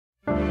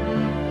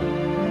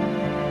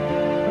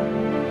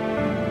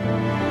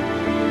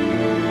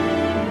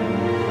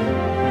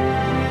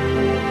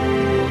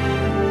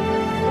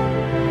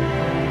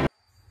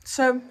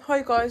So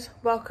hi guys,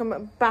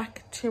 welcome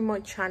back to my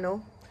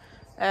channel.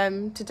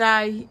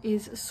 Today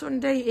is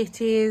Sunday. It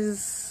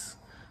is,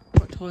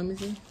 what time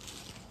is it?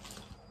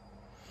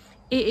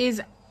 It is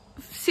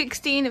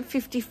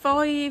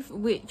 16:55,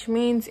 which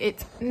means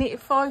it's near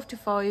 5 to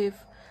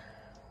 5.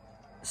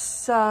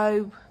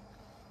 So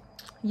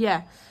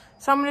yeah,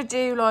 so I'm gonna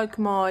do like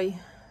my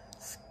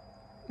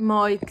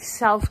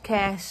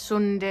self-care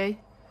Sunday.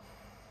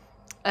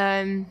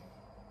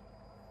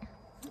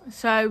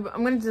 So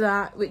I'm going to do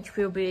that, which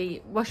will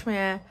be wash my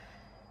hair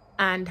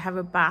and have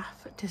a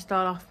bath to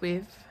start off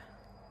with.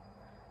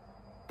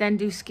 Then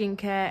do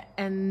skincare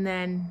and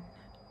then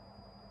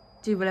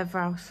do whatever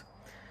else.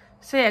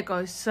 So yeah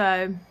guys,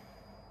 so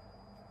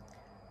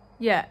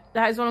yeah,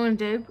 that is what I'm going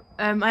to do.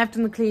 I have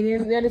done the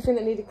cleaning. The only thing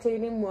that needed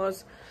cleaning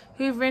was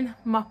hoovering,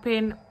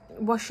 mopping,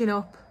 washing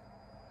up,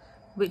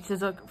 which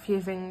is like a few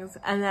things,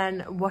 and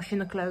then washing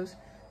the clothes.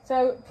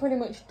 So pretty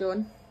much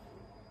done.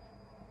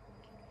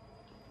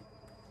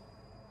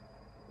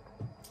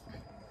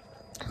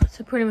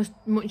 So pretty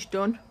much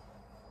done.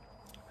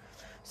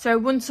 So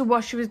once the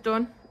washer is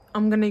done,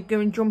 I'm going to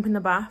go and jump in the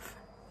bath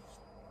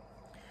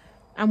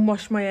and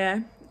wash my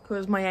hair,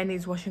 because my hair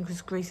needs washing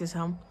because grease is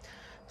home.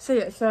 So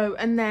yeah, so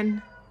and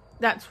then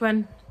that's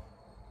when,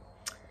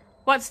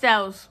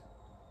 that's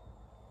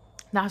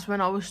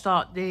when I will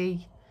start the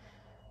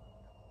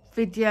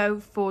video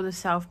for the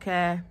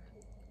self-care,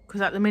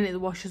 because at the minute the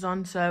washer's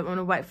on, so I'm going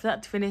to wait for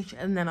that to finish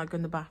and then I'll go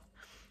in the bath.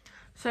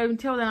 So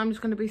until then, I'm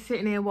just going to be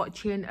sitting here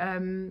watching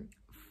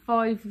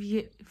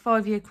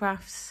 5-year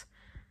crafts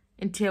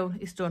until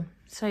it's done.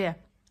 So yeah,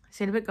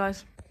 see you in a bit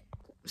guys.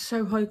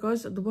 So hi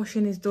guys, the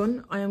washing is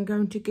done. I am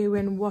going to go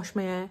in and wash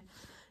my hair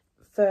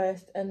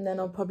first, and then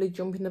I'll probably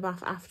jump in the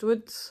bath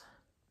afterwards.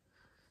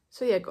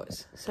 So yeah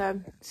guys,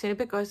 so see you in a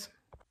bit guys.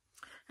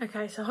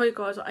 Okay, so hi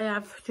guys, I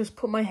have just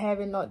put my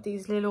hair in like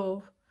these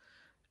little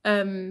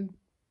bun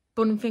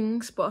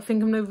things, but I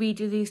think I'm going to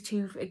redo these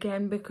two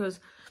again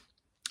because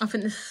I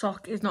think the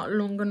sock is not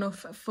long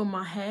enough for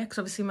my hair, because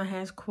obviously my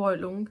hair is quite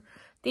long.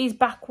 These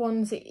back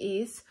ones it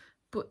is,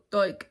 but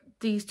like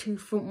these two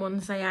front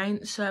ones they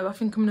ain't. So I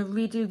think I'm going to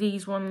redo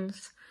these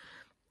ones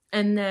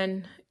and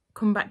then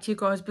come back to you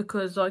guys,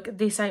 because like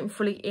this ain't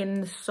fully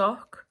in the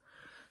sock.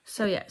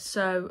 So yeah,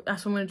 so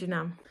that's what I'm going to do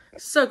now.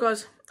 So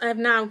guys, I have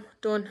now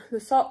done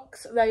the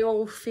socks. They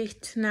all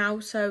fit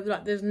now, so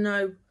like there's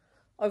no,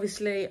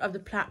 obviously, of the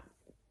plait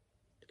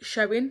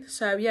showing.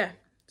 So yeah,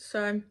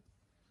 so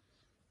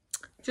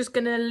just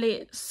gonna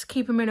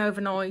keep them in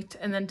overnight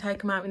and then take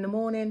them out in the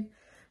morning,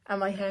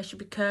 and my hair should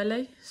be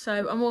curly.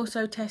 So I'm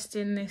also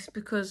testing this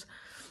because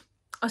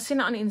I've seen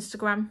it on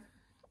Instagram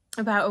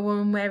about a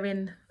woman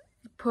wrapping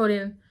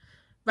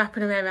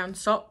her hair around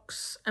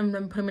socks and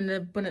then putting them in a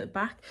bun at the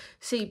back.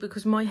 See,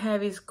 because my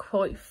hair is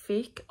quite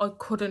thick, I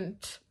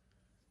couldn't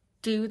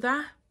do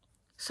that.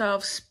 So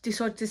I've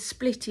decided to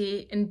split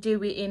it and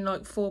do it in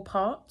like 4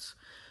 parts,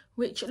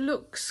 which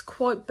looks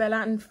quite better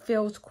and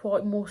feels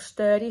quite more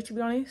sturdy, to be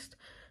honest.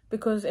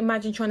 Because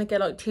imagine trying to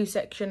get like 2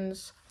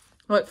 sections,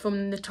 like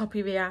from the top of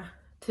your ear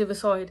to the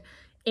side,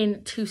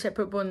 in 2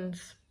 separate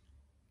buns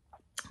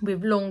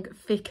with long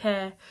thick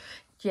hair.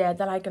 Yeah,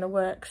 that ain't gonna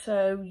work.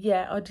 So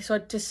yeah, I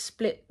decided to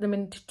split them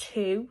into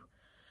 2.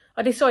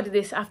 I decided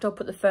this after I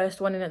put the first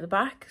one in at the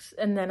back,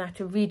 and then I had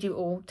to redo it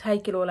all,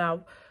 take it all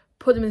out,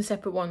 put them in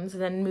separate ones,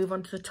 and then move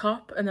on to the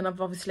top. And then I've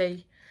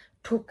obviously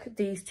took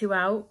these 2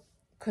 out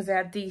because I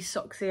had these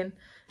socks in,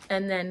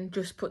 and then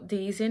just put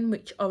these in,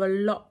 which are a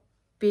lot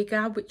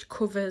bigger, which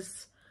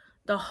covers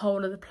the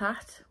whole of the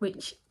plait,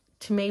 which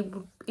to me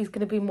is going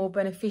to be more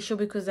beneficial,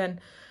 because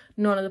then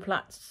none of the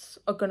plaits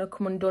are going to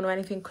come undone or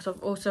anything, because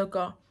I've also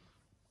got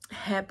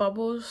hair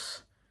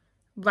bubbles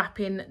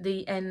wrapping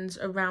the ends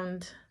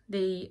around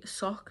the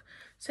sock.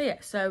 So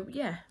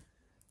yeah,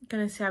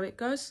 gonna see how it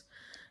goes.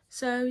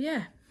 So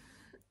yeah,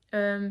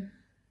 forgot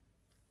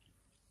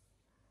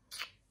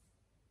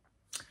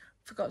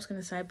what I was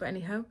gonna say, but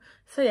anyhow,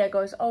 so yeah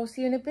guys, I'll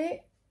see you in a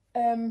bit,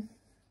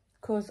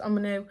 because I'm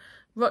gonna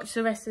watch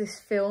the rest of this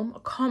film. I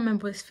can't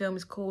remember what this film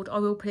is called. I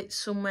will put it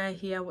somewhere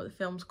here what the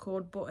film's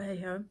called, but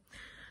hey ho.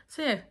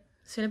 So yeah,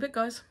 see you in a bit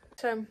guys.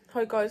 So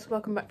hi guys,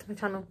 welcome back to the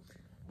channel.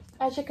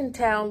 As you can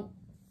tell,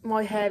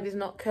 my hair is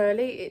not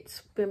curly,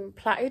 it's been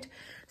plaited.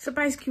 So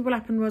basically what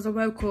happened was I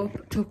woke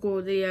up, took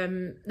all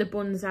the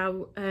buns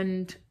out,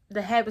 and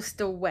the hair was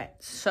still wet.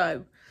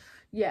 So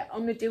yeah,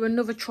 I'm going to do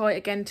another try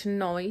again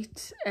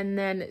tonight and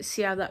then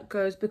see how that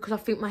goes, because I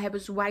think my hair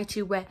was way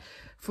too wet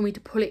for me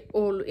to pull it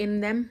all in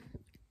them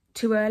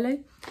too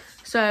early.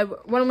 So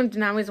what I'm going to do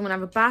now is I'm going to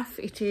have a bath.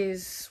 It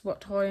is,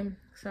 what time?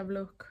 Let's have a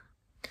look.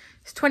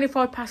 It's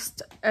 25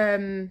 past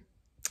 7.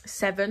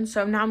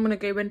 So now I'm going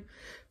to go and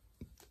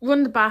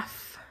run the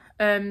bath,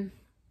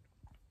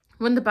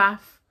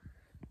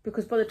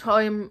 because by the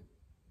time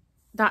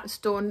that's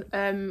done,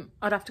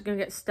 I'd have to go and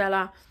get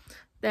Stella,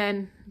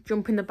 then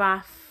jump in the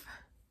bath.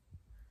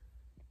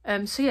 So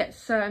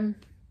that's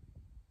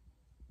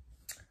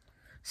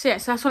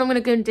what I'm going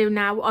to go and do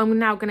now. I'm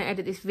now going to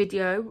edit this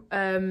video,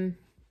 and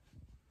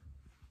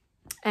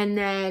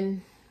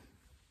then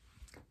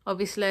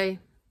Obviously,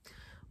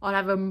 I'll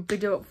have a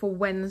video up for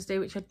Wednesday,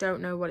 which I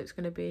don't know what it's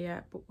going to be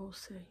yet, but we'll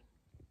see.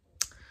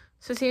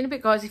 So see you in a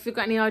bit, guys. If you've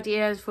got any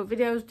ideas for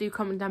videos, do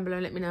comment down below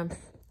and let me know.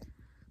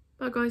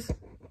 Bye, guys.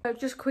 So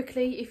just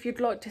quickly, if you'd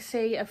like to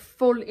see a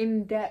full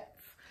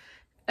in-depth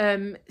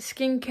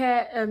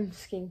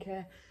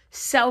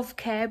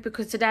self-care,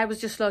 because today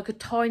was just like a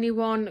tiny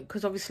one,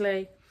 because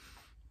obviously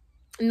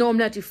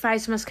normally I do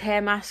face mask,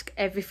 hair mask,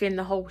 everything,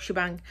 the whole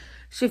shebang.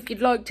 So if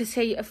you'd like to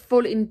see a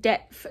full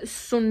in-depth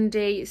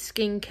Sunday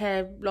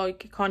skincare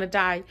like kind of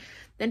day,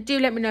 then do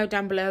let me know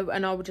down below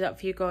and I will do that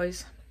for you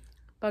guys.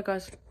 Bye,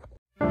 guys.